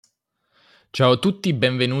Ciao a tutti,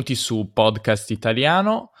 benvenuti su Podcast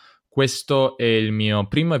Italiano. Questo è il mio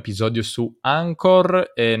primo episodio su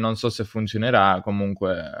Anchor e non so se funzionerà,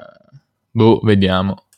 comunque, vediamo.